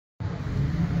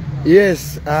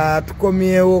Yes,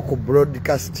 tukomyewo ku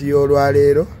broadcast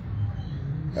y'olwaleero.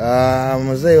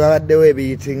 Muzeeyi wabaddewo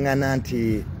ebiyitingana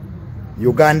nti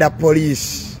Uganda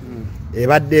Police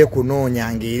ebadde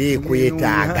kunoonya ngeri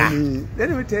kuyetaaga.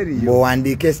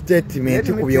 Bw'owandiika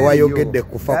statement ku bye wayogedde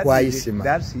kufa kwa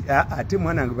Isima. Ate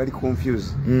mwana nga bali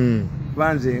confused.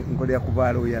 Banze nkolera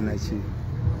kubaalo ya naki.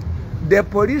 The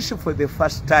police for the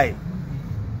first time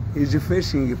is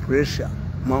facing pressure,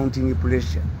 mounting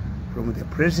pressure from the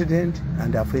president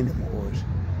and a friend of ours.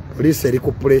 Police eri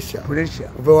ku pressure.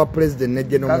 Kuva wa president ne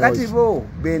General Moise. Kakati bo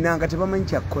benanga tebamanyi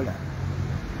kyakola.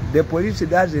 The police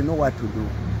doesn't know what to do.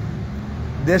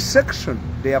 The section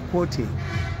they are quoting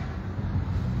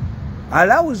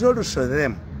allows also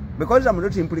them, because I'm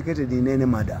not implicated in any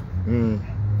murder.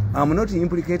 I'm not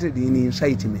implicated in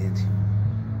incitement.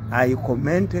 I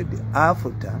commented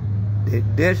after the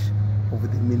death of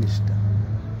the minister,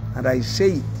 and I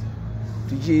said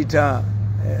to Jita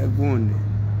Gundi.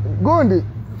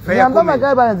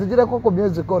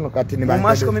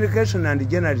 Mass communication and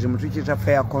journalism to Jita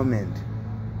fair comment.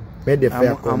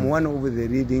 I'm one of the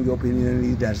leading opinion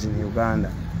leaders in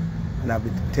Uganda, and I've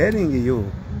been telling you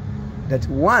that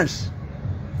once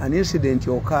an incident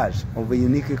occurs of a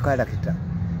unique character,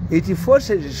 it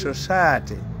forces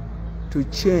society to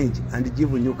change and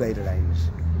give new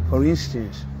guidelines. For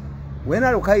instance, when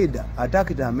Al-Qaeda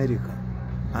attacked America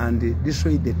and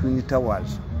destroyed the Twin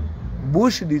Towers,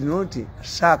 Bush did not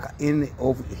sack any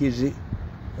of his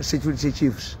security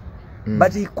chiefs,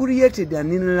 but he created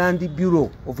an inland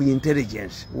bureau of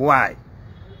intelligence. Why?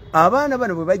 Abaana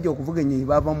bano bwe bajja okuvuganya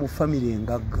bava mu family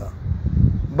engagga,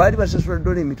 bali basasula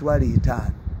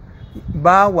 $5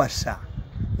 bawasa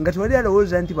nga tewali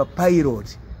alowooza nti ba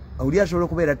pilot awuli asobola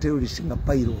okubeera terrorist nga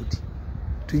pilot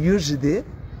to use the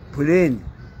plane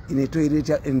in a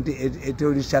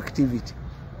terrorist activity.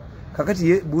 Kakati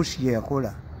ye Bush ye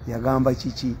yakola yagamba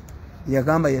kiki?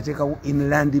 Yagamba yateekawo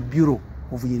inland bureau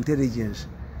of intelligence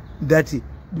that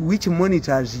which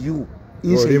monitors you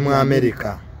inside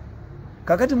America.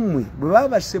 Kakati mumwe bwe baba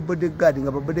basse bodyguard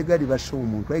nga bodyguard basse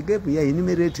omuntu, I gave you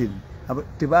enumerated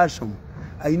tebasomo.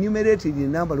 I enumerated the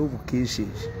number of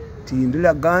cases.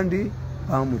 Tindira Gandhi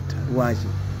bamutta lwaki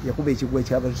yakuba ekigwa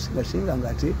ky'abasinga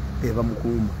ngate beba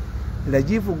mukuuma.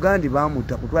 Rajiv Gandhi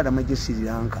bamutta kutwala majje Sri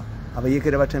Lanka,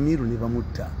 abayekera batamiru ne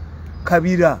bamutta.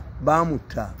 Kabira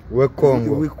bamutta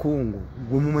wekongo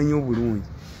gwe mumanyi obulungi.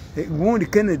 Gundi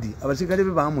Kennedy abasikale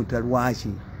be bamutta lwaki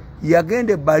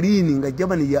yagende Berlin nga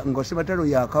Germany nga sebatalo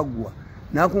yakagwa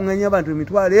nakunganya abantu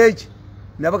emitwalo eki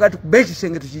nabakati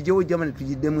bekisenge tukijewo Germany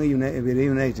tujiddemu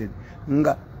United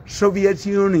nga Soviet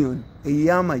Union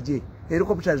eyamaje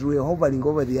helicopters were hovering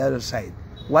over the other side.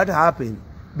 What happened?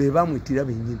 Bebamwitira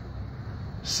benyini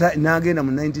nagenda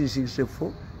mu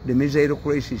 1964 the missile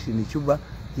crisis in Cuba.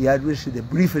 He addressed the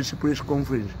briefest press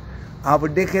conference.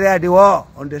 I've declared war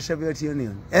on the Soviet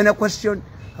Union. Any question?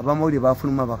 Abamoli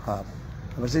bafuluma bakaba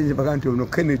abasenze bakanti ono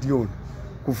Kennedy ono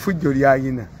kufujjo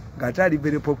lyayina ngatali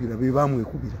very popular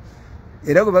bebamwekubira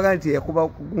era go bakanti yakuba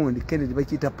kugundi Kennedy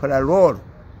bakita parallel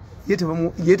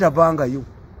yetabangayo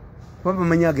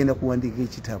bamanya agenda kuwandika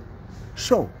ekitabo.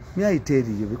 So me I tell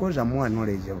you, because I'm more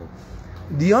knowledgeable,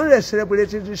 the only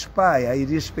celebrated spy I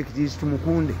respect is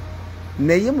Tumukunde.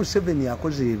 Naye Museveni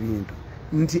yakoze ebintu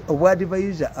nti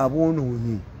obwadvisor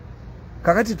abonoonyi.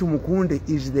 Kakati Tumukunde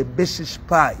is the best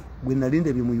spy gwe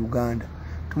nalinde bi mu Uganda.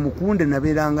 Tumukunde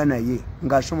nabeeranga naye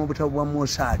ng'asoma obutabo bwa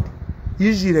Mossad.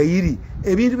 Israeli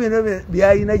ebintu byonna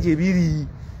byalina gye biri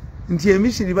nti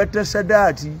Emisiri batta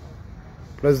Sadaati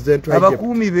President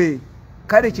abakuumi be.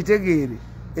 Kale kitegeere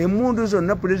emundu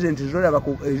zonna president zolaba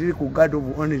eziri ku guard of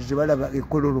honor zibalaba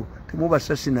ekololo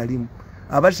temubasasi nalimu.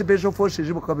 Aba special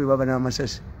forces bukabe baba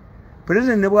n'amasasi.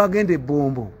 President ne bwagenda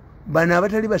ebombo bana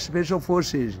abatali ba special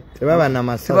forces tebaba na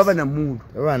masasi tebaba na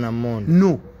mundu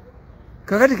no.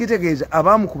 Kakati kitegeeza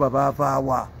abamukuba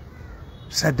baavaawa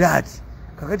Sadaati.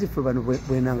 Kakati ffe bano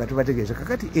bwenanga tubategeeza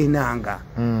kakati enanga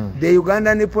the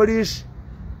Ugandan police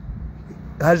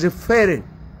has failed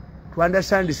to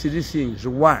understand these things.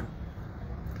 One,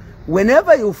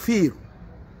 whenever you feel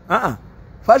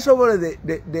first of all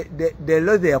the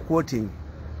law they are quoting,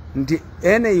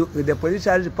 the police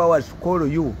has powers to call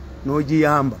you no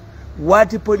Giamba.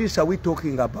 What police are we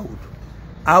talking about?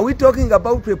 Are we talking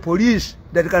about a police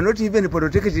that cannot even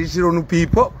protect its own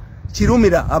people?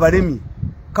 Chirumira abaremi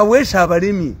kawesha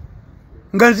abaremi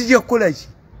nganzije kukolaki.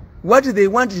 What they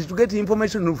want is to get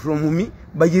information from me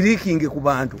by leaking ku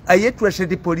bantu. I trust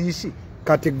the police.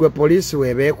 Kati gwe police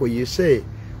webe kuyise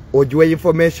ojwe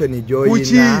information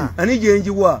joyina ani je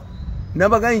njiwa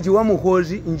nabaga njiwa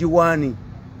mukozi njiwani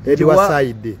ediwa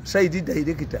side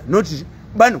director not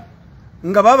bano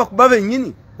nga baba kubabe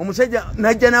nyini omusajja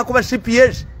najja nakuba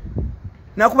CPS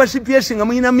nga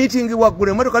muyina meeting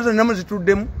waggule motoka zonna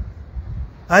muzituddemu.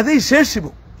 Are they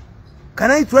sensible?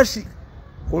 Can I trust?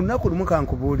 Olunaku lumu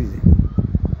kankubuulire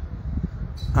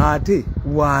ate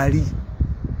waali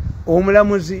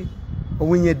omulamuzi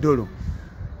ow'enyeddolo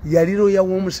yali looya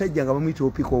w'omusajja nga bamuyita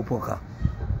opikoopoka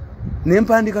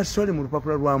nempandika story mu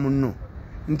lupapula lwa munno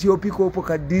nti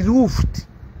opikoopoka diruft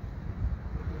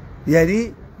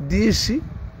yali DC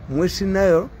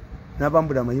mwesinayo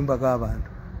n'abambula amayumba g'abantu.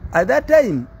 At that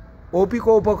time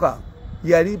opikoopoka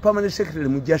yali permanent secretary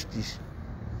mu justice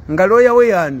nga looya we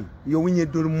yaani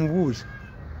y'ow'enyeddolo mubuuza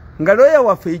nga looya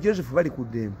waffe Joseph bali ku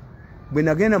ddembe bwe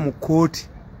nagenda mu kooti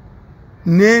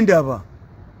nendaba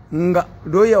nga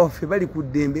looya waffe bali ku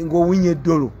ddembe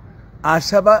ng'ow'enyeddolo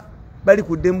asaba bali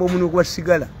ku ddembe omunwe gwa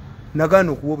sigala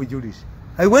nagaana okuwa obujulizi.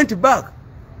 I went back.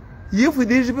 If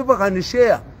these people can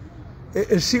share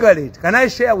a cigarette, can I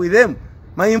share with them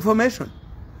my information?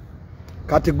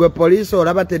 Kati gwe police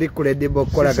olaba teri credible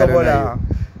kolagana nayo.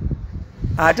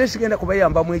 Ate sigenda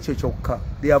kubayambamu ekyo kyokka.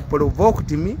 They have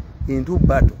provoked me into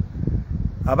battle.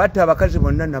 Abatta abakazi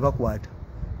bonna nabakwata.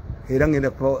 Era ngenda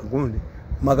kuba gundi.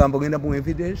 Magambo genda mu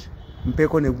evidence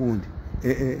mpeko ne gundi.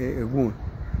 Gundi.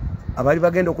 Abali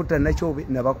bagenda okutta nakyobe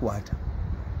nabakwata.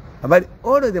 Abali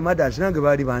all of the mothers nange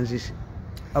bali banzise.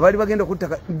 Abali bagenda okutta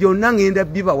byonna ngenda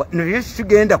bibawa. Naye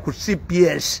sigenda ku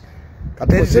CPS.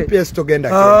 Kati ku CPS togenda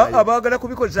kenda. Abagala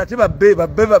kubikoza ate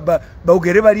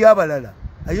baugere bali abalala.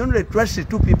 I only trust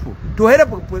two people to help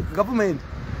government.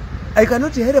 I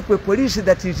cannot help a police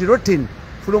that is rotten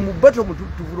from bottom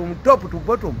from top to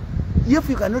bottom. If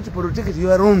you cannot protect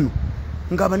your own,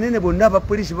 ngabanene bonna ba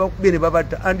police bakubene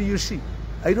babata. And you see,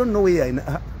 I don't know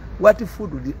what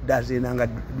food does Enanga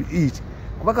eat.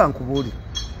 Kubaka nkubuli.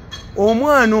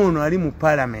 Omwana ono ali mu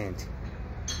parliament.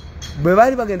 Bwe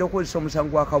bali bagenda okozesa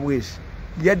omusango wa Kabwesi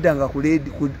yaddanga ku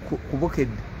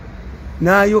Bukedde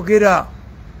n'ayogera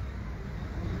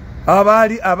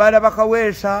abali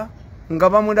bakaweesa nga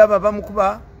bamulaba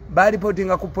bamukuba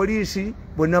balipotinga ku poliisi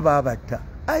bonna babatta.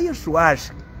 I used to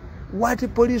ask, what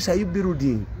police are you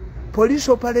building? Police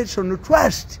operates on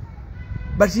trust.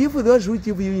 But if those who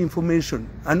give you information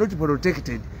are not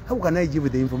protected, how can I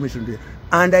give the information to them?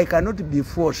 And I cannot be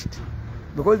forced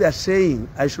because they are saying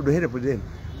I should help them.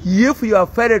 If you are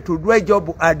failed to do a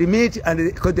job, admit,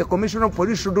 and the commissioner of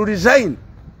police should resign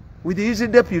with his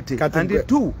deputy. And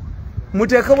two,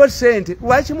 mutekawo sente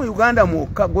lwaki mu Uganda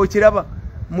mwokka gokiraba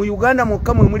mu Uganda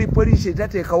mwokka mwe muli poliisi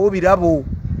etateekawo birabo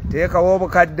teekawo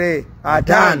obukadde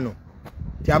 5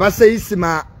 ti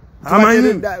abaseisima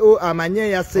amanye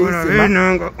ya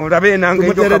seisima olabe nanga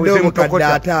ejoka bwe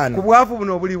mutokota ku bwavu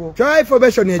buno obuliwo kyo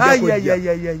information ejja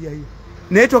kujja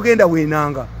naye togenda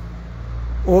weenanga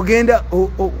ogenda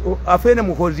afene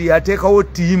mukozi yateekawo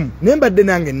tiimu nembadde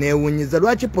nange neewunyiza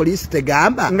lwaki poliisi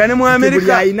tegamba nga ne mu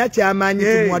Amerika alina kyamanyi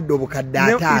kumwadde obukadde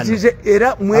 5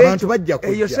 era abantu bajja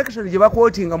kujja eyo section gye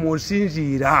bakootinga mu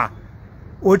osinziira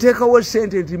oteekawo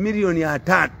sente nti miliyoni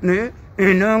 5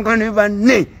 enanga ne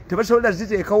banne tebasobola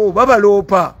ziteekawo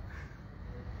babaloopa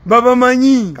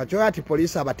babamanyi kakyo ati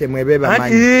poliisi abatemwe be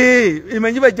bamanyi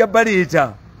emanyi bajja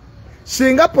baleeta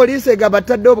singa poliisi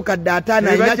egabatadde obukadde 5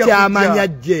 alina kyamanya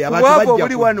jje abantu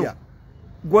bajja kujja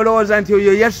gwolowooza nti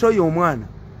oyo yasoya omwana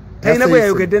talina bwe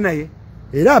yayogedde naye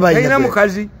era talina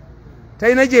mukazi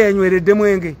talina gye yanyweredde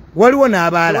mwenge waliwo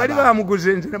n'abaala wali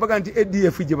bamuguze nti nabaga nti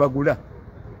ADF gye bagula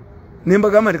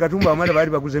nembagamba nti Katumba amala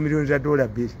baali baguze miliyoni za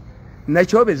 $2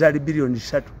 nakyobe zaali biliyoni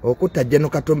 3 okutta Jeno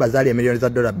Katumba zaali miliyoni za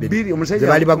 $2 ze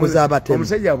baali baguze abatemu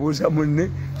omusajja abuuza munne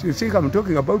think I'm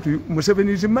talking about you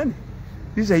Museveni's money.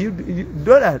 These are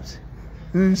dollars.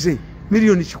 Nze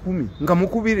miliyoni 10 nga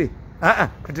mukubire.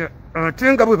 Kati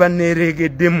atenga bwe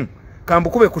baneregeddemu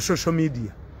kambukube ku social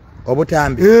media.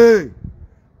 Obutambi.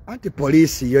 Anti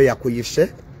poliisi yo yakuyise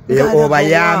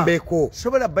obayambeko.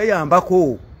 Sobola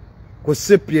bayambako. Ku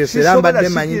CPS erambadde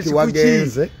manyi nti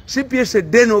wagenze. CPS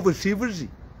den obusibuzi.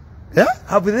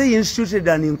 Have they instituted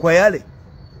an inquiry?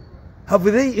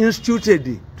 Have they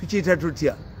instituted tukiyita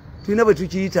tutya? Tulina bwe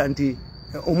tukiyita nti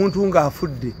omuntu nga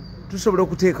afudde tusobola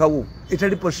okuteekawo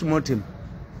etali postmortem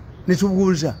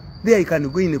netubuuza there I can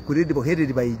go in a credible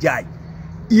headed by a judge.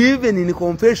 Even in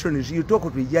confessions you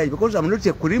talk to a judge because I'm not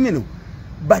a criminal,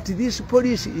 but this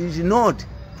police is not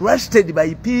trusted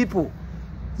by people.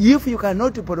 If you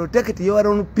cannot protect your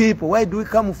own people, why do we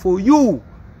come for you?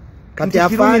 Kati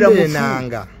afande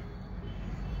nanga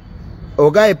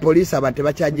ogaye police abantu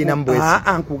bakyagina mbwezi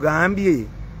nkugambye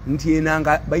nti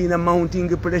enanga bayina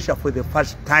mounting pressure for the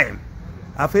first time.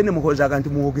 Afene mukoza kanti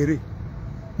muogere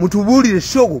mutubuulire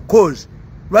shogo cause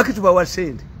lwaki tubawa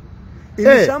sente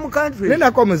in some countries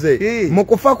nena ko muze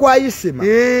mukufa kwa Isima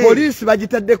police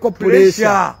bagitaddeko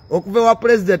pressure okuva wa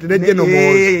president ne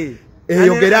general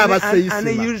eyogera abase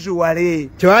Isima unusually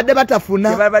tebadde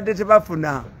batafuna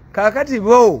tebafuna kakati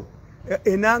bo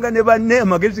enanga ne banne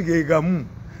amagezi gegamu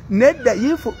nedda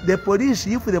if the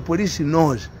police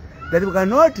knows that we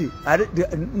cannot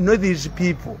know these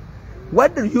people,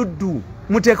 what do you do?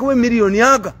 Mutekewe milioni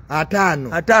yaga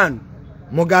 5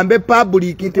 mugambe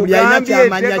public nti byalina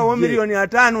kyamanya je milioni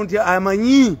 5 nti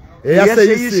amanyi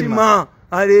yase Isima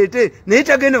alete ne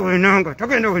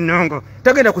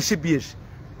tagenda ku CBS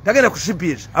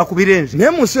akubirenze ne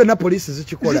musio na police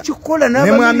zikikola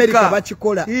ne mu America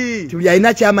bakikola ti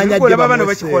byalina kyamanya je babano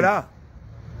bakikola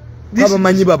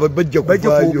bamanyi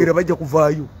bajja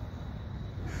kuvaayo.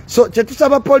 So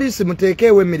chetusaba police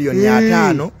mutekewe milioni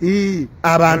 5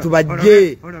 abantu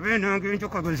bajje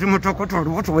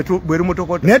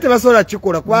nete basola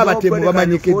chikola kwa batemu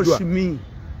bamanyikiddwa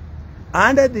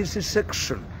under this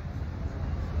section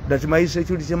that my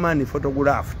security man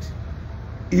photographed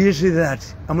is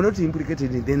that I'm not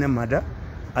implicated in the murder.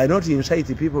 I not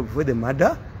incite people before the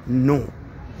murder. No,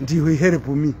 ndio help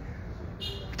me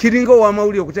kiringo wa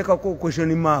mauli okuteka ko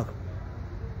question mark.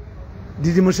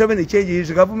 Did Museveni change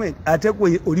his government?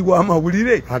 Atekwe oli wa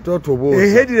mawulire atoto bo a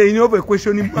headline of a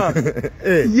question mark.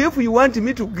 If you want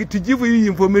me to give you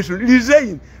information,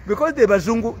 resign, because the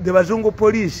Bazungu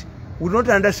police would not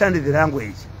understand the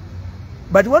language.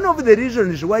 But one of the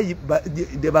reasons why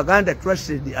the Baganda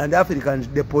trusted and Africans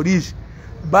the police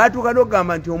but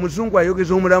ukanogamba nti omuzungu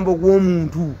ayogeza omulambo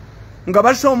gw'omuntu nga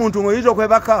basa omuntu ngoyizo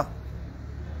kwebaka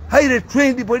highly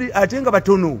trained police atenga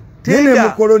batono tena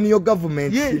mu colonial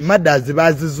government madazi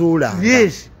bazizula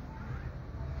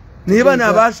niba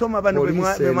na basoma bano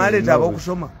bemaleta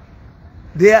abokusoma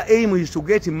their aim is to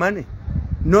get money,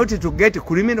 not to get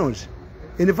criminals.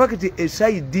 In fact a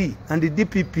SID and the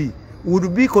DPP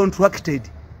would be contracted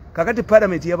kakati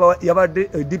parliament yaba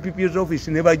DPP's office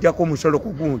never jako musolo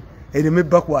kugundu elime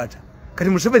bakwata kati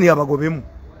Museveni yabagobemu.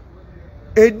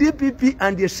 A DPP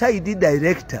and a SID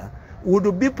director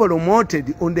would be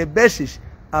promoted on the basis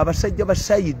abasajja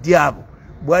basayidi abo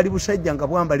bwali busajja nga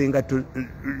bwambalenga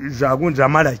zagunza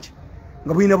malaki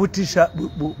nga bwina butisha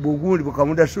bugundi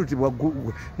bukamunda suti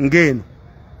ngeno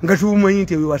nga tumanyi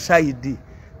nti we sayidi.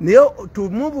 Now to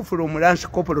move from Lance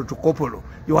Corporal to Corporal,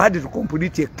 you had to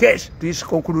complete a case to its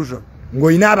conclusion.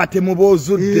 Ngoina abatemu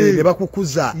bozudde ne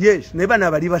bakukuza. Yes, neba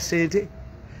nabali basente.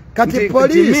 Kati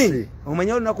police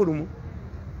omanyo nakulumu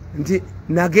nti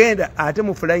nagenda ate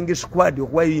mu flying squad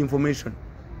okuwa information.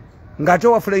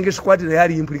 Ngato wa flying squad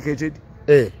yali implicated.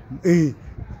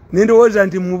 Nendowooza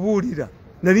nti mubuulira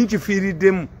nali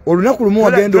nkifiiriddemu. Olunaku lumu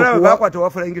wagenda okuwa bakwata wa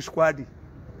flying squad.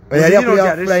 Yali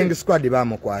akuya flying squad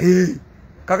bamukwata.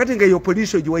 Kakati nga yo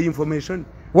police ojiwa information.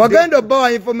 Wagenda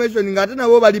obawa information nga ate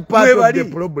nabo bali part of the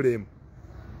problem.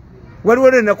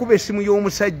 Waliwo nakuba esimu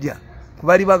y'omusajja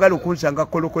kubali bagala okunsanga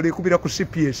kolokolo ekubira ku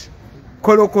CPS.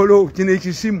 Kolokolo kino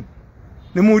ekisimu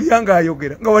ne mulyanga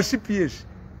ayogera nga wa CPS.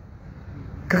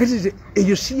 Kakati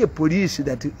you see a police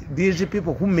that these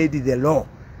people who made the law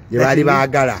yebali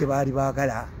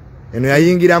bagala eno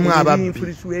yayingiramu ababbi.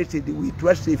 We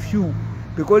trust a few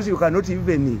because you cannot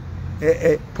even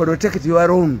protect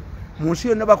your own.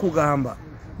 Musio nabakugamba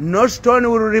no stone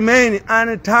will remain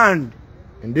unturned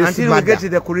until we get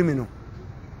the criminal.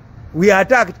 We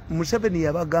attacked Museveni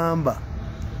yabagamba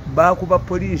bakuba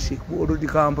police ku Oludi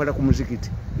Kampala ku muzikiti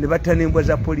ne batanembwa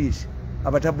za police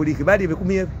abatabuliki bali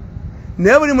bekumye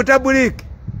ne buli mutabuliki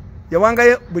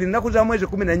yawanga buli naku za mwezi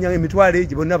 14 emitwalo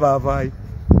eji bonna baavaayo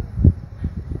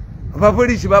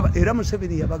abapolisi baba era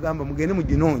Museveni yabagamba mugende mu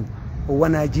ginonyi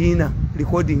owanajina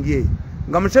recording ye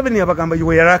nga Museveni yabagamba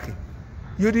yoyarake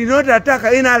you did not attack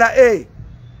NRA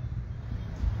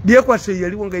die kwase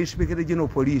yaliwo nga inspector general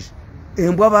police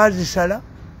embwa bazisala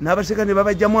n'abaseka ne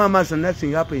babajjamu amaaso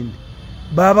nothing happened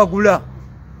babagula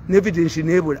ne evidence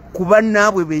nebula kuba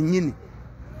naabwe bennyini.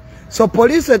 So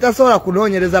police etasobola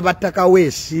kunoonyereza battaka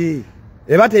weesi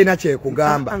eba terina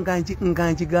kyekugamba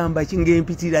nga nkigamba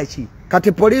kingempitira ki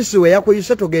kati police we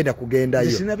yakuyise togenda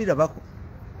kugendayo sinabirabako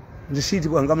nze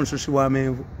siitibwa nga musosi wa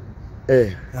menvu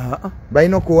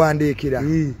balina okuwandiikira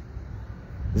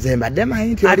nze mbadde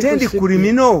manyi nti ate ndi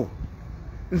kulimino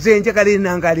nze njagala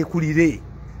enanga alekulire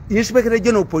inspector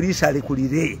general police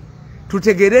alekulire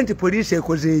tutegere nti police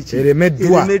ekoze eki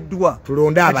eremeddwa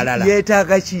tulonde abalala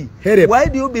yeetaaga ki. Why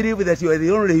do you believe that you are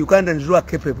the only Ugandans who are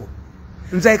capable?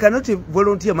 Nze I cannot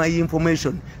volunteer my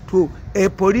information to a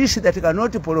police that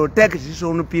cannot protect its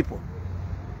own people.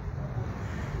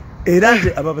 Era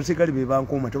nze ababasikali be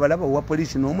bankuuma tobalaba owa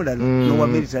police n'omulala n'owa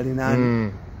military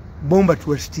nani bomba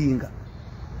tuwasitinga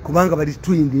kubanga bali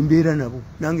twindi mbeera nabo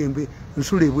nange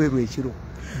nsula ebweru ekiro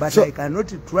but I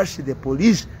cannot trust the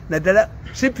police nadala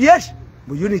CPS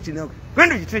mu unit now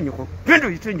gendo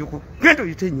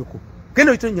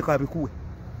yitenyuko abikuwe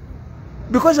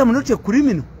because I'm not a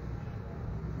criminal.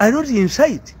 I'm not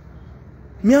inside.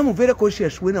 Me, I'm very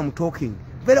cautious when I'm talking.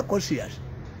 Very cautious.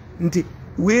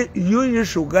 We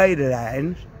use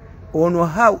guidelines on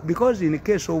how, because in the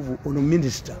case of on a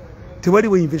minister, the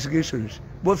way investigations,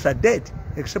 both are dead,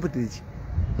 except the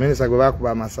minister go back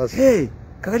by Masasi. Hey,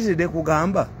 kakati de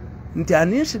kugamba.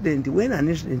 An incident, when an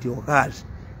incident occurs,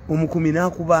 umukumina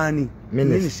kubani,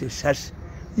 minister says,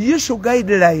 use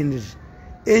guidelines.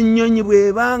 Enyonyi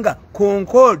bwebanga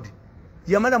Concord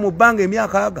yamala mu banga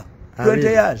emyaka aga 20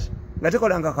 years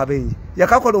ngatekolanga kabenje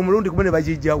yakakola omulundi kumene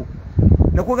bajijjawo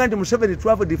nakuga nti Museveni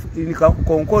traveled in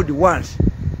Concord once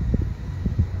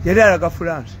yali alaga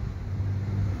France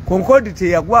Concord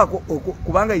teyagwako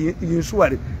kubanga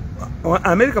yinsuwale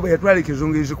America bayatwala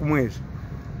ekizungirizi ku mwezi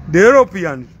the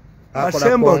Europeans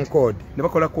assembled ne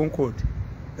bakola Concord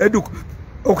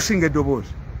okusinga eddoboozi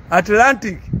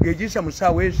Atlantic ngejisa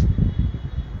musawezi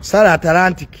Sala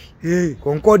Atlantic.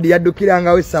 Concord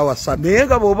yaddukiranga we sawa 3. Naye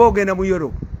nga bw'oba ogenda mu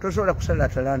Europe tosobola kusala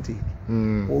Atlantic.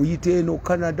 Oyite eno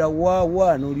Canada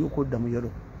wa n'olyoka odda mu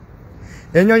Europe.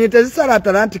 Ennyonyi tezisala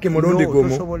Atlantic mulundi gumu.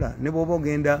 Tosobola ne bw'oba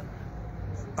ogenda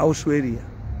Australia.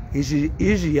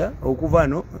 Easier okuva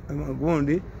no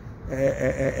gundi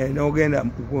n'ogenda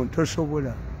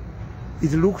tosobola.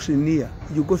 It looks near.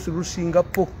 You go through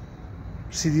Singapore,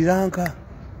 Sri Lanka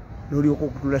n'olyoka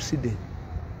okutula Sydney.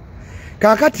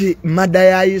 Kakati mada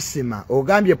ya isima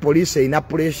ogambye police ina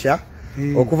pressure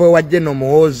okuva wa General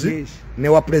Muhoozi ne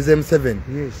wa President 7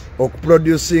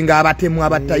 okuproducinga abatemu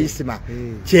abatayisima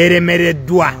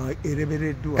kyeremereddwa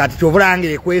kati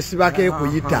tobulange kwesibake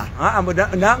kuyita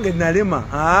nange nalema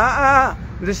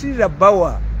ndisira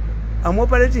bawa I'm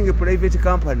operating a private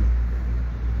company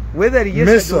whether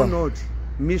yes or not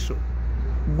miso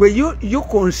gwe you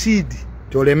concede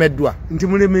tolemeddwa nti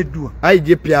mulemeddwa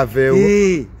IGP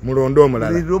aveewo mulondo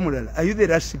omulala. Are you the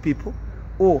last people?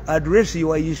 Address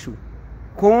your issue.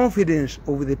 Confidence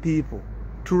of the people,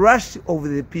 trust of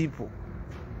the people.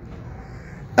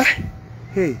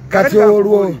 Hey, kati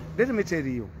olwo let me tell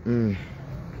you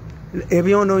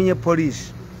ebyonoonye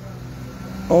police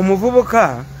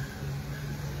omuvubuka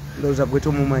loza gwe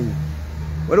tomumanyi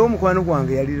waliwo omukwano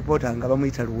gwange yali reporter nga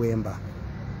bamuyita Luwemba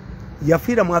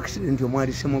yafiira mu accident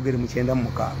omwali Semogere mu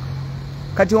 96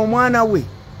 kati omwana we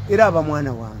era aba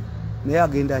mwana wange naye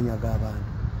agenda anyaga abantu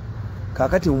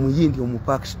kakati omuyindi omu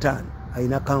Pakistan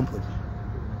ayina company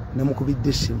namukubidde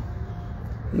essimu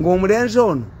ng'omulenzi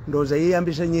ono ndowooza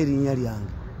yeeyambisa nnyo erinnya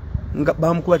lyange nga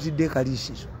bamukwatidde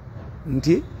ekaliisizo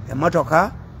nti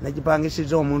emmotoka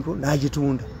nagipangisiza omuntu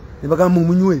n'agitunda ne bagamba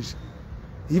omunywezi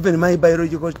even my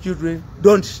biological children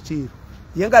don't steal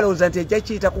ye nga alowooza nti ejja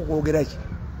kiyitako kwogera ki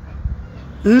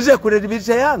nze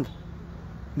credibility yange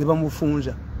ne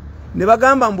bamufunza ne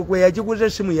bagamba mbu kwe yagiguza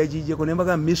essimu yagijjeko ne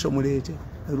bagamba Miso muleete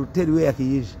I will tell you where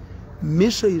he is.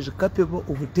 Miso is capable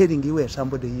of telling you where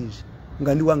somebody is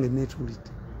nga ndi wange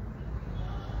netulite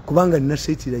kubanga nina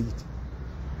setira yiti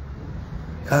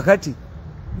kakati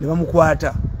ne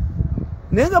bamukwata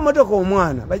naye nga motoka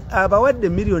omwana abawadde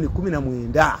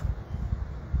 $19,000,000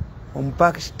 omu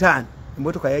Pakistan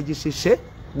emmotoka yagisise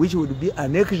which would be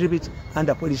an exhibit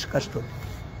under police custody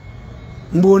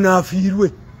mbona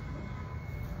afiirwe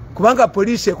kubanga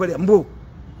police ekolera mbu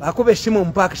bakuba essimu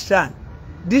mu Pakistan.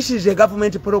 This is a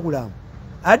government program.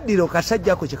 Addiro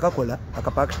kasajjako kyekakola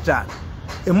aka Pakistan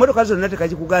emmotoka zonna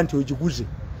tekagikuga nti ogiguze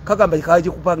kagamba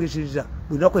kagikupangishiriza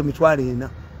bulinako emitwalo 4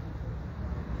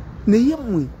 naye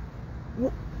mmwe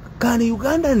can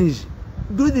Ugandans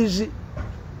do this?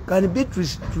 Can be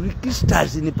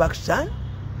tricksters in Pakistan?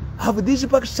 Have these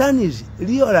Pakistanis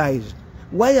realized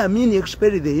why Amin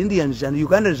expelled the Indians and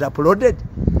Ugandans uploaded?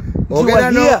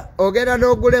 Ogera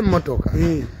n'ogula emmotoka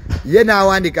ye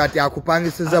n'awandika ati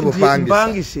akupangisiza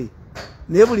bupangise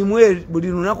naye buli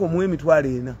lunaku omuwa emitwalo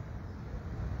 4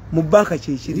 mu banka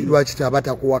kyekiri lwaki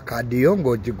tabatakuwa kadiyo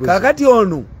ng'ogiguze kakati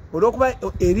ono olwokuba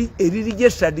eri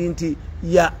registered nti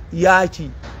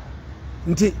yaki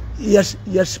nti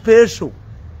ya special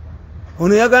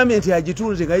ono yagambye nti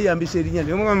agitunze nga yeyambisa erinnya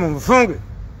ndimugamba mufunge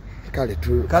kale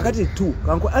tu kakati tu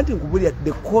kanko anti nkubulya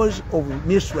the cause of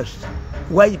mistrust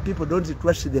why people don't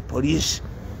trust the police.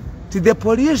 The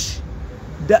police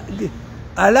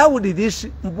allowed this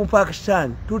in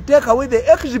Pakistan to take away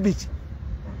the exhibit.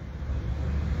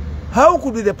 How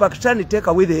could the Pakistani take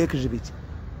away the exhibit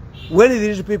when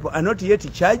these people are not yet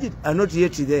charged, are not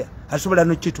yet there? This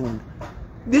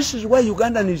is why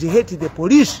Ugandans hate the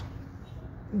police.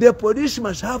 The police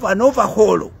must have an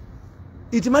overhaul.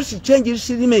 It must change its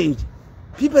image.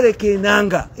 People like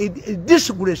Enanga, it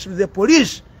disgrace the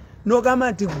police. No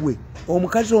gamanti gwe,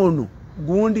 omukazi ono,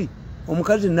 gundi,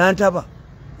 omukazi nantaba,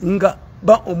 nga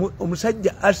ba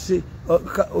omusajja asse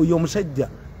oyo omusajja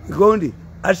gundi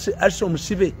asse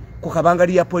omusibe ku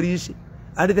kabangari ya police,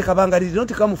 and the kabangari did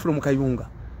not come from Kayunga.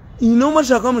 In normal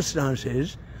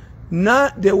circumstances,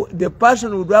 the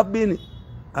person would have been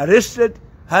arrested,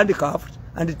 handcuffed,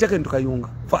 and taken to Kayunga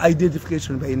for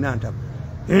identification by Nantaba.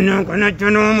 Enanga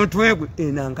nachono mutwegwe,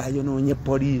 enanga yononye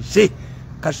police.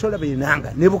 Kasola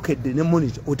benanga nebukedde ne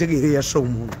monitor otegere ya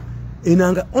somuntu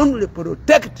enanga only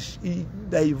protect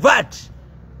divert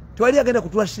twali agenda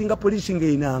kutwasinga police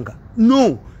ng'enanga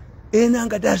no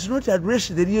enanga does not address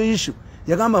the real issue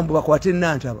yagamba mbu bakwate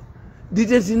Nantaba. Did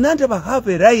Nantaba have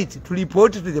a right to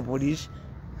report to the police?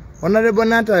 Honorable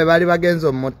Nantaba bali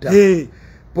bagenzo motta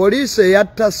police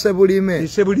yatta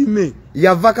Sebulime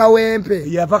yava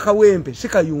Kawempe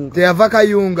sikayunga teyava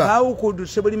Kayunga. How could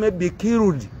Sebulime be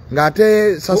killed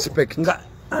ngate suspect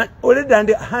already and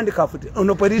handcuffed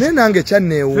ono police nenange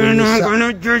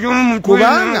kyanneewuunyisa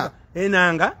kubanga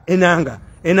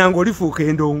enanga olifuuka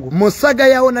endongo musaga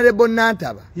ya Honorable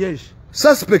Nantaba. Yes,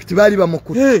 suspect bali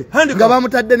bamukutte nga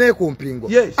bamutadde ne ku mpingo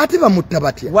ate bamutta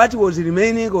batya. What was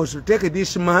remaining was to take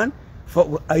this man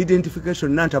for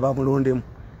identification. Nantaba mulondemu.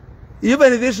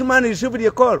 Even this man received a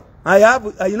call. I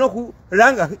know who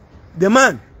rang the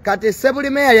man. Kati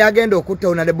Sebulime yali agenda okutta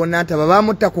Honorable Nantaba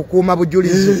bamutta kukuuma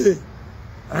bujulizi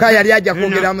ka yali ajja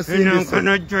kwogera musindise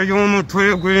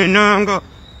y'omutwe gw'enanga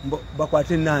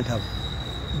bakwate Nantaba.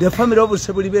 The family of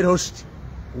Sebulime lost.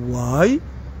 Why?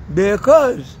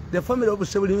 Because the family of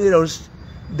Sebulime lost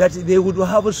that they would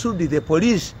have sued the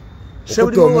police.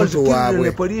 Sebulime was killed in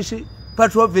the police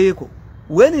patrol vehicle.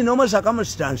 When in normal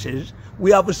circumstances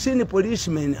we have seen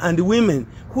policemen and women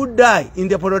who die in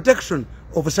the protection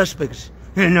of suspects.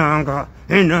 Enanga.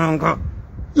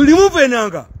 You remove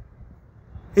Enanga.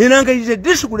 Enanga is a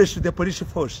disgrace to the police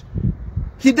force.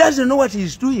 He doesn't know what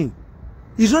he's doing.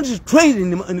 He's not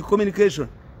trained in communication.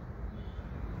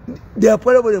 The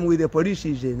problem with the police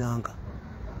is Enanga.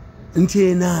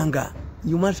 Nti Enanga,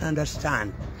 you must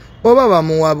understand. Oba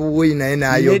bamuwa buwi naye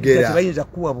n'ayogera. Bayinza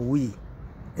kuwa buwi.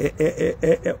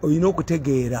 Oyina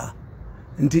okutegeera.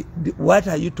 What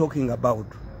are you talking about?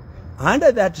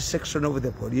 Under that section of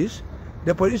the police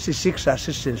seeks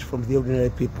assistance from the ordinary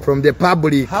people. From the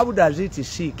public. How does it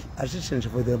seek assistance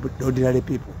for the ordinary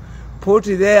people? Put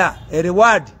there a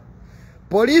reward.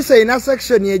 Police ina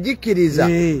section yejikiriza.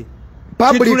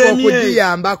 Public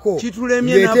okugiyambako.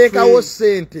 Yeteekawo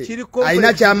ssente.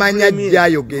 Ayina kyamanya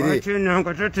ajjayogere.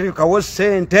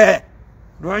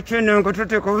 Lwaki enanga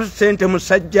toteekawo ssente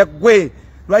musajja gwe?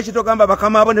 Lwaki togamba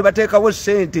bakama abo ne bateekawo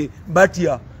ssente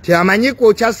batya? Tyamanyi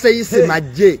kwokya seyisi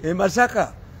majje. E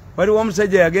Masaka waliwo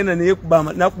omusajja yagenda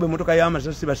nakuba emmotoka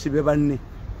y'amasasi basibe banne.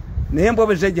 Naye mbwa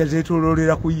abasajja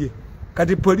zeetooloolera ku ye.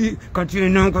 Kati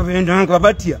enanga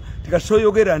batya.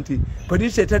 Tikasoyogera nti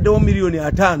poliisi etaddewo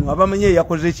 $5,000,000 abamanyi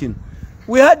eyakoze kino.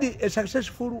 We had a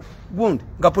successful wound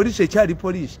nga poliisi ekyali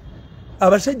poliisi.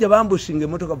 Abasajja bambusinga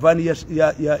emmotoka vaani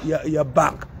ya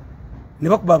bank ne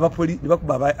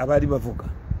bakuba abaali bavuga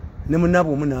ne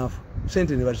munnaabwe omu n'afa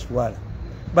sente ne bazitwala.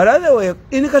 But otherwise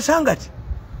in Kasangati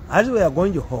as we are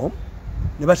going home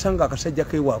ne basanga akasajja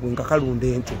kewaabwe nga kalunda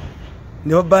ente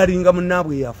ne babaalinga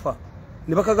munnaabwe yafa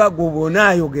ne bakagagwa oboona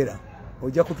ayogera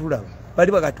ojja kutulaba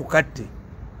bali bagatukatte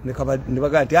ne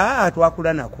bagaa nti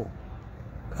twakula nako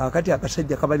kakati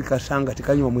akasajja kabali Kasangati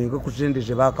kanywa mwenge ku sente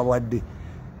ze baakawadde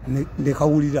ne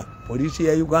kawulira poliisi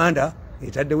ya Uganda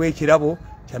etaddewo ekirabo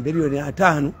kya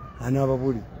 $5,000,000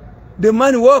 anababuli. The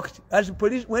man worked as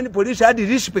police when police had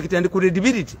respect and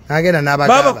credibility. Agenda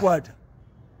n'abagaba.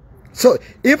 So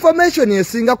information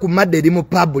esinga ku madde eri mu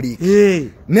public.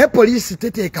 Ne police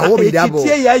teteekawo birabo.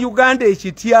 Ekitya ya Uganda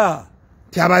ekitya.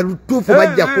 Kyabalutuufu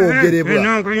bajja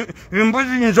kwogerebwa.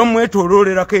 Embuzi yinza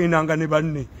omwetooloolerako enanga ne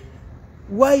banne.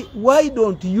 Why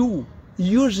don't you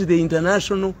use the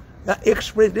international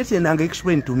explain? Let's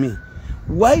explain to me.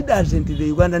 Why doesn't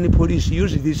the Ugandan police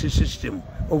use this system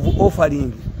of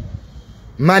offering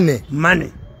money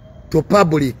to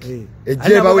public?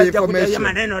 Information.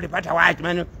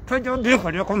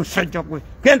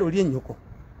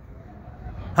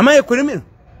 Am I a criminal?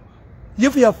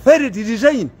 If you have failed to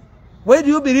design, why do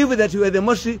you believe that you are the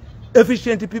most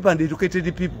efficient people and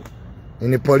educated people?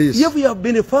 In the police. If you have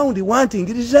been found wanting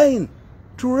design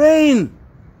to reign.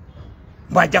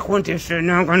 Baja contest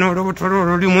nanga n'olubutolo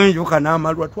luli mwenju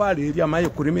kanaamalwa twali eri amaye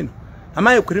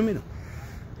criminal.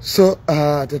 So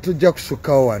tetujja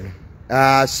kusukkawo wano.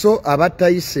 So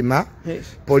abatayisima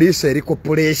police eri ku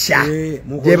pressure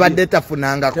jebadde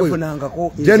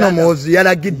tafunangako General Muhoozi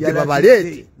yalagidde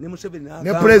babalete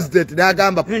ne president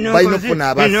n'agamba bayina okufuna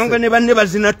abasi enonga ne banne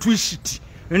bazina twist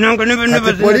enonga ne banne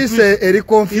bazina police eri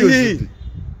confused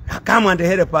come and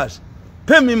help us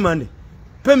pay me money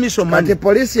pay me some money kati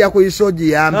police yakuyisa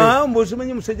ogiyambe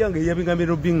mbozimanyi musajja wange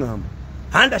yabingambira obingamba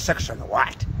under section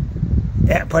what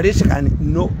police can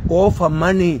no offer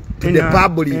money to the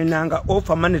public enanga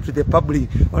offer money to the public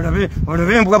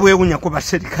olabembwa bwewunya ku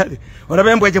baserikale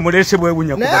olabembwa je mulese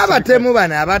bwewunya ku baserikale n'abatemu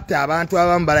bana abatta abantu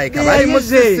abamu balayika bali mu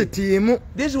system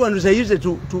this one is used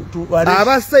to arrest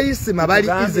abasayisima bali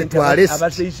easy to arrest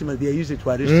abasayisima they use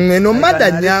to arrest no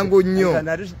mada nyangu nnyo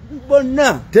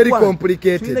bonna very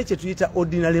complicated twine kye tuyita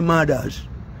ordinary murders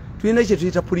twine kye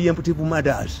tuyita preemptive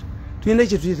murders twine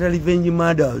kye tuyita revenge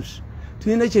murders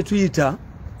twine kye tuyita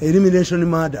elimination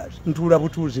murders ntula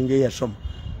butuuzi ngeyasoma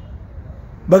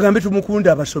bagambe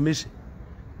tumukunda abasomese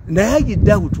naye I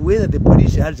doubt whether the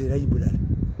police has a library.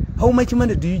 How much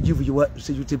money do you give your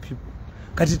security people?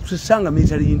 Kati tusanga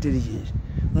military intelligence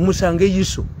musange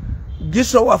yiso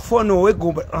giso wa phone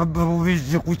wegomba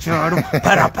ababubizi kuchalo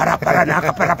para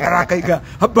naka kaiga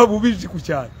ababubizi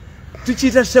kuchalo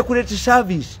tuchita security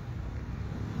service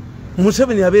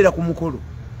Museveni abeera ku mukolo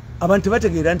abantu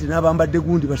bategeera nti n'abambadde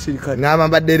gundi basirikale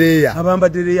n'abambadde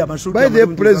leya amasuka by the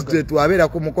president abeera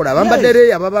ku mukolo abambadde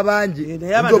leya baba bangi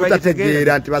nto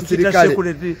batategeera nti basirikale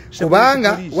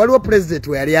kubanga waliwo president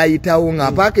we yali ayitawo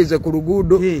nga package ku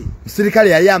luguudo musirikale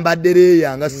yali ambadde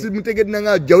leya nga simutegedde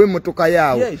nga ajjawo emmotoka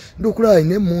yaawo ndukula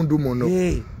ine mundu muno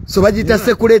so bagita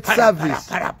security service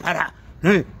para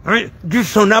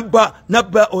giso nabba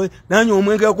nanyo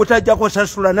omwenge okutajjako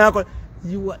sasula nako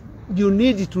you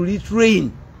need to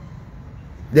retrain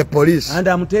the police. And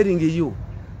I'm telling you,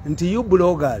 until you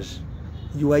bloggers,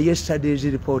 you are yesterday's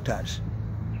reporters.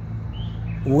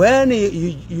 When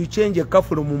you change a car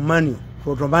from manual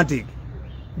for automatic,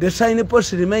 the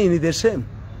signposts remain the same.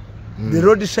 The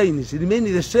road signs remain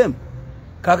the same.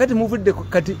 Kakati moved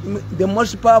the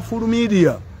most powerful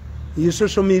media is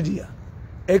social media.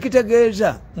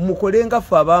 Ekitegeeza mukolenga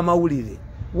fa ba mawulire.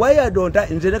 Why I don't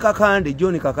nze ne kakande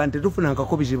John kakande tufuna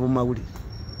nkakobizibu mawulire.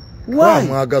 Why?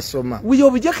 With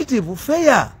objective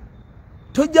fair.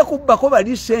 Tojja kubbako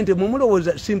bali sente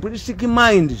mumulowooza simplistic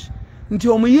minds. Nti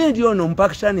omuyendi ono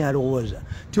mpakistani alowooza.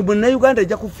 Nti munna Uganda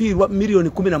ajja kufiirwa milioni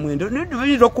 19.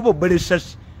 Nidiro kubo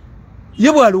belesasi.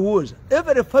 Ye bwalowooza.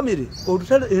 Every family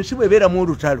olutalo ensibu ebeeramu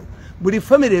olutalo. Buli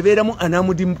family ebeeramu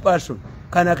anamudim person.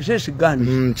 Kana access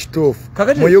guns. Kituufu.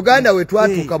 Mu Uganda we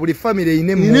twatuuka buli family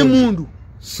ine mundu.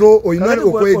 So oyina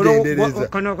okwegendereza.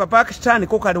 Kana ka Pakistan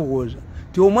ko kalowooza.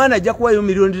 Ti omwana ajja kuwayo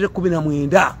milioni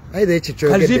 19. Aidha ekyo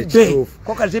kyogedde kituufu.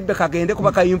 Ko kazibbe kagende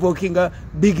kuba ka invokinga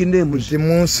big names. Ti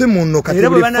munsi munno kati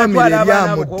buli family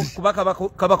yamu kuba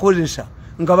kabakozesa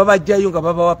nga babajjayo nga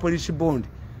baba wa police bond.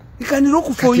 Ikanira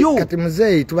okufoyo. Kati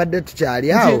muzeeyi tubadde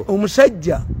tukyali awo.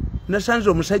 Omusajja nasanze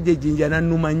omusajja ejjinja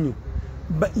nannuma nnyo.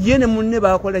 Yene munne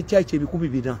bakola kyaki ebikubi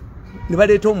bina. Ne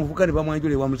baleeta omuvuka ne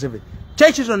bamwanjula ewa Museveni.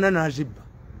 Kyaki zonna n'azibba.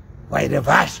 Why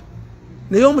reverse?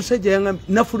 Naye omusajja yangambye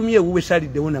nafulumye ewuwe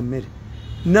saliddewo na mmere.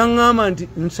 Naŋŋamba nti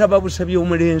nsaba busabi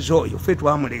omulenzi oyo ffe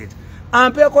twamuleeta.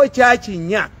 Ampeeko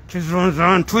kyakinya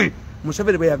kizonza ntwe.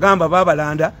 Museveni bwe yagamba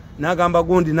Baabalanda n'agamba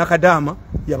Gondi Nakadaama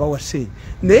yabawa ssente.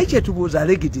 Naye kyetubuuza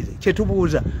alegidire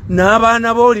kyetubuuza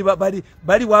n'abaana booli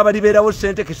bali waabalibeerawo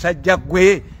ssente kisajja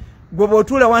gwe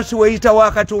bw'otuula wansi weeyitawo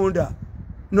akatonda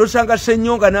n'osanga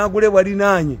Ssennyonga n'agule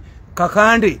walinaanye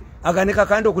kakande agane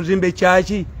kakande okuzimba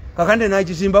ekyaki kakande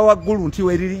n'agizimba waggulu nti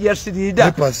we religious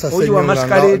leader oyo wa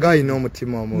masquerade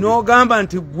n'ogamba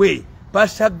nti gwe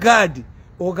Pastor God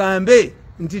ogambe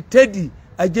nti Teddy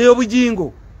ajjayo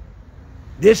obujingo.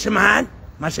 This man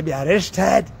must be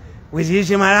arrested with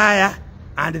his malaya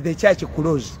and the church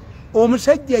closed.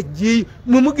 Omusajja ji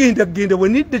mumugenda bwe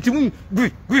nidde timu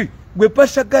gwe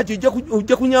Pastor God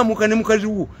ojja kunyamuka ne mukazi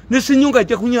wo ne Ssennyonga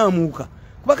ajja kunyamuka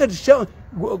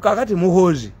kakati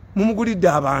Muhoozi mumugulidde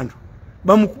abantu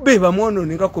bamukube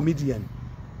bamwonone nga comedian.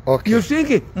 Okay. You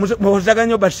think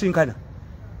Muhoozi basinkana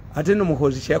ate no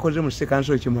Muhoozi kyakoze mu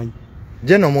sekanso ekimanyi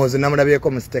General Muhoozi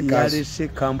namulabyeko mu stekanso yalese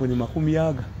kampuni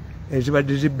 100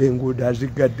 ezibadde zibba enguudo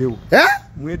azigaddewo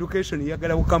mu education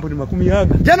yagalawo kampuni 100.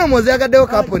 General Muhoozi yagaddewo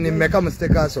kampuni mmeka mu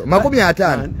stekanso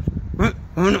 50.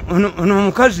 ono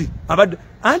omukazi abadde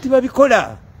anti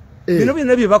babikola bino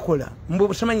byonna bye bakola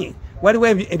mbusamanyi waliwo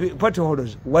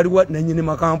potholes waliwo nanyini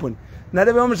makampuni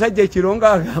nalaba omusajja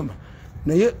ekironga agamba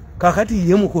naye kakati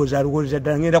ye Muhoozi alowooza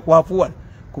ddala ngenda kwafuwala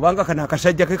kubanga kana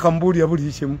akasajja ke kambulya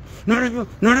buli kimu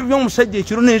nolebyo omusajja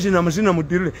ekiro nezi namazina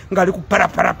mudirire ngali ku para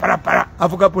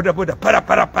avuga boda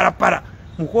para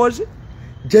mukozi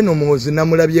Jeno Mozi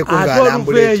namulabyeko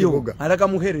ng'alambula ekibuga alaga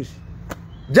muherezi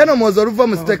Jeno Mozi oluva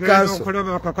mu state council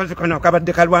okulaba akakozi kano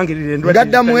akabadde kalwangirira endwadde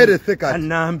gadda muhereze kati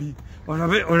anambi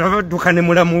olabe dukane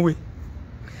mulamuwe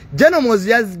Jeno Mozi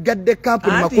yagadde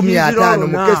kampuni 50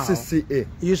 mu KCCA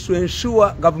is to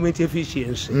ensure government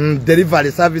efficiency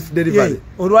delivery service delivery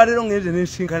olwalero ngeze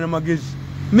nensinkana magezi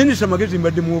minister magezi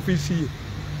mbadde mu office ye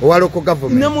owaloko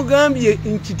government namugambye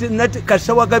nkite nate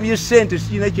kasawa gabye sente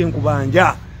sina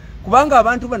kyenkubanja kubanga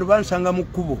abantu bano bansanga mu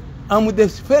kubo I'm the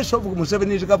face of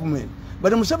Museveni's government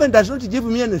but Museveni does not give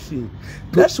me anything.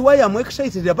 That's why I'm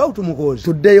excited about Mugozi.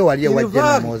 Today wali wa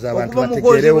Jeno Mozi abantu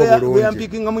bategerewo bulungi we are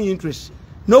picking am interest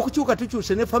no kuchuka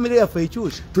tuchuse ne family ya fe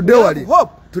choose today wali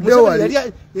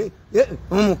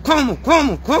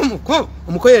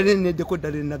omukoye ne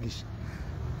decoder ne nagisi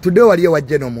today wali wa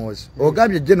Jeno Mozi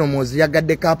ogambye Jeno Mozi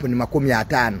yagadde kampuni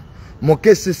 50 mu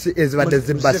KCCA ezibadde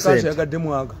zibbase yagadde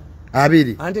mwaga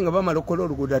abiri anti nga bamalokola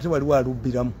oluguudo ate wali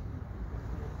walubiramu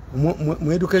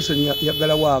mu education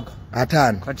yagala waga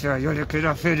atano kati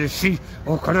ayolekera felesi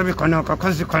okalabikana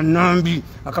akakazi kanambi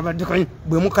akabadde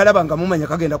bwe mukalaba nga mumanya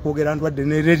kagenda kwogera ndwadde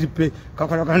ne redipe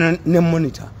kakolagana ne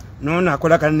monitor nona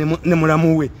akolagana ne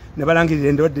mulamuwe ne balangirira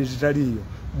endwadde zitaliyo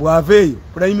bwaveeyo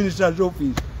prime minister's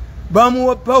office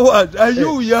bamuwa powers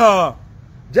ayuya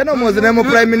Jeno Mozi ne mu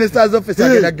prime minister's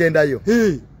office agendayo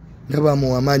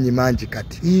ndabamu amanyi manji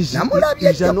kati namulabye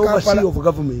overseer of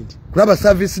government kulaba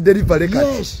service delivery kati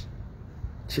yes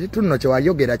kitu nno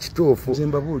kyewayogera kituufu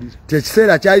zembabulira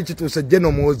tekiseera kyali kituuse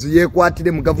Jeno Mozi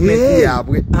yekwatire mu gavumenti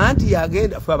yaabwe anti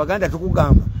yagenda fe abaganda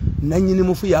tukugamba nanyini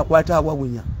mufu yakwata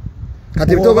awawunya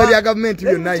kati bitoba lya gavumenti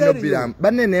byonna ino biramu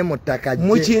banene mu ttaka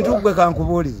mu kintu gwe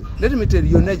kankubuulize let me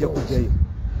tell you neja kujjayo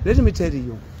let me tell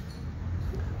you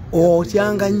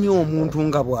otyanga nnyo omuntu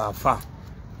nga bwafa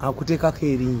akuteekako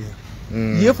erinnya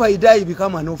if I die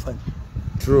become an orphan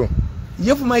true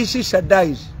if my sister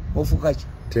dies ofuuka ki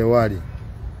tewali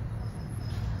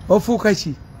ofuuka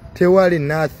ki tewali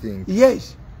nothing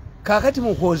yes kakati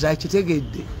Muhoozi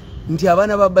akitegedde nti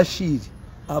abaana ba Bashir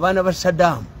abaana ba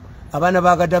Saddam abaana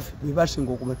ba Gaddafi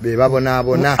bebasinga okuma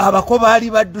bebabonaabona abako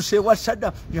baali badduse wa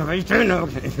Saddam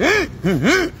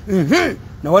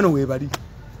na wano weebali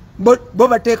bo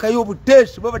bateekayo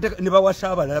obuteesi bo bateeka ne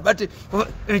bawasa abalala bati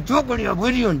ejogo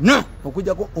lyabwe lyonna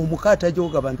okujjako omukaata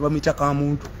gyoga abantu bamita ka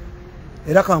muntu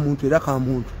era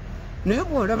naye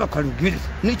bwolaba Kalugire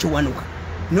nekiwanuka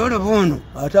n'olaba ono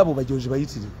ate abo bajozi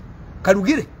bayitire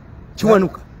Kalugire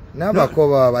kiwanuka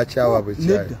n'abakoba bakyawa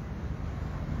bukyayi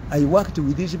I worked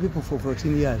with these people for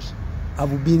 14 years.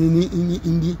 I've been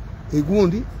in the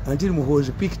Egundi until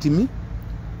Muhoozi picked me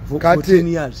for 14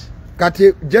 years.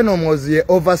 Kati Jeno Mozi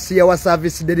overseer wa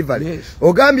service delivery. Yes.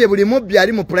 Ogambye buli mubbi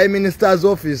ali mu prime minister's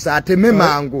office ateme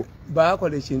mangu.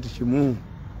 Bakola ekintu kimu.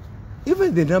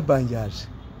 Even the Nabanjas,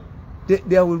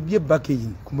 there will be a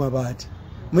backing ku mabaati.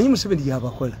 Manyi Museveni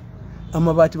yabakola.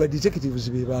 Amabaati ba detectives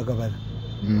be bagabala.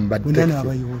 Bundana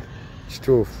abayula.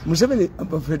 Kituufu. Museveni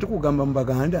ffe tukugamba mu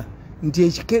Baganda nti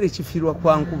ekikere kifirwa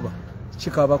kwa nkuba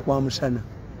kikaba kwa musana.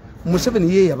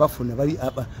 Museveni ye yabafuna bali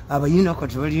abayina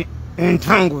kati bali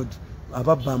entangled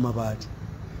ababba amabaati.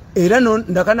 Era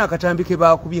ndakana akatambike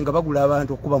bakubye nga bagula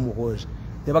abantu okuba Muhoozi.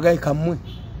 Yabagaye kamwe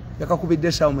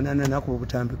yakakubidde saa 8 nakuba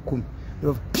obutambi 10.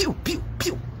 Piu piu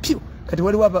piu piu. Kati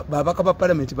waliwo babaka ba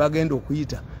parliament bagenda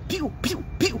okuyita. Piu piu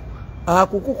piu.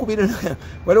 Akukukubira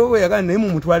waliwo we yagana naye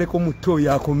mumutwaleko mutto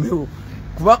yakomewo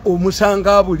kuba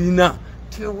omusanga abulina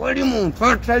tewali muntu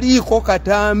ataliiko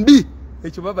katambi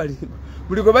ekyo babalimba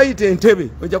buli gwe bayita entebe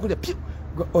ojja kulya piu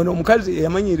ono omukazi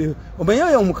yamanyire omanyi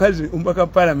omukazi ombaka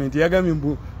parliament yagambye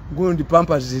mbu gundi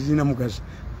pampas zirina mugaso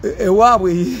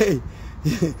ewaabwe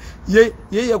ye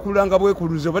yakulanga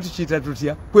bwekuluzo batukiyita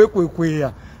tutya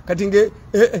kwekweya kati nge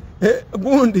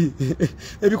gundi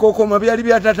ebikokoma byali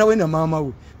bya tata we na mama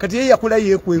we kati ye yakula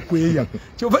yekwekweya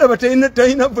kyobala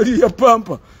talina bali ya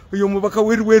pampa oyo mubaka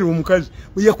weruweru omukazi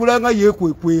yakulanga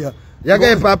yekwekweya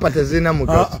yagaye papa tezina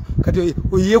mugaso kati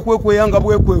yekwekweya nga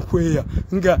bwekwekweya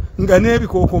nga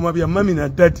n'ebikokoma bya mami na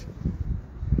dadi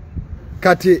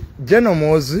kati Jeno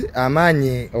Mozi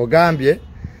amanyi ogambye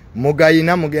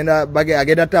mugayina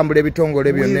agenda tambula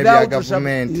ebitongole byonna ebya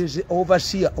gavumenti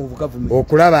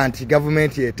okulaba nti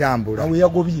gavumenti etambula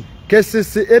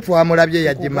KCCA twamulabye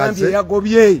yagimaze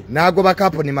n'agoba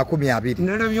kampuni 20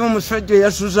 nalabye omusajja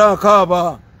yasuza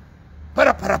akaaba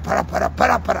para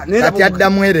kati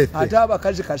addamu erese ate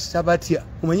abakazi kasita batya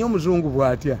omanyi omuzungu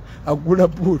bw'atya agula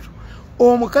buutu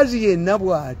omukazi yenna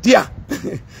bw'atya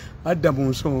adda mu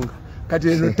nsonga kati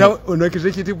ono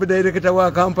executive director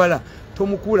wa Kampala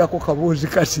tomukuulako kabuuzi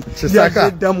kati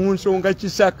yazedda mu nsonga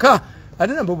Kisaka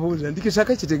ate namubuuza ndi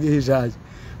Kisaka kitegeezaki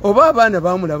oba abaana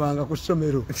bamulabanga ku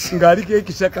ssomero ng'aliko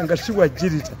ekisaka nga si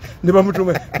wajjirita ne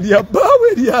bamutuma lya bbaawe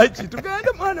lyaki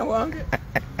tugenda mwana wange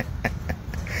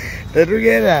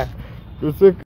tetugenda